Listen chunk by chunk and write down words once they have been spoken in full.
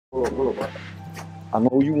Hold up. I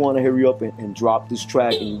know you want to hurry up and drop this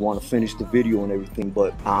track and you want to finish the video and everything,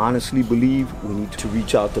 but I honestly believe we need to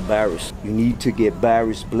reach out to Beres. You need to get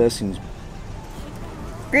Beres' blessings.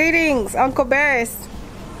 Greetings, Uncle Beres.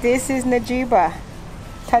 This is Najiba,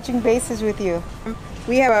 touching bases with you.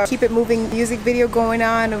 We have a Keep It Moving music video going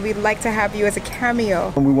on, and we'd like to have you as a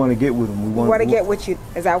cameo. And we want to get with him. We want to get with you.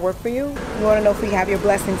 Does that work for you? We want to know if we have your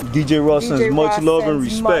blessings. DJ Ross sends much love and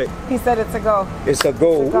respect. He said it's a go. It's a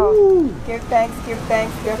go. It's a go. Give thanks, give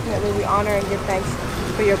thanks. Definitely we honor and give thanks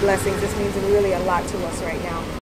for your blessings. This means really a lot to us right now.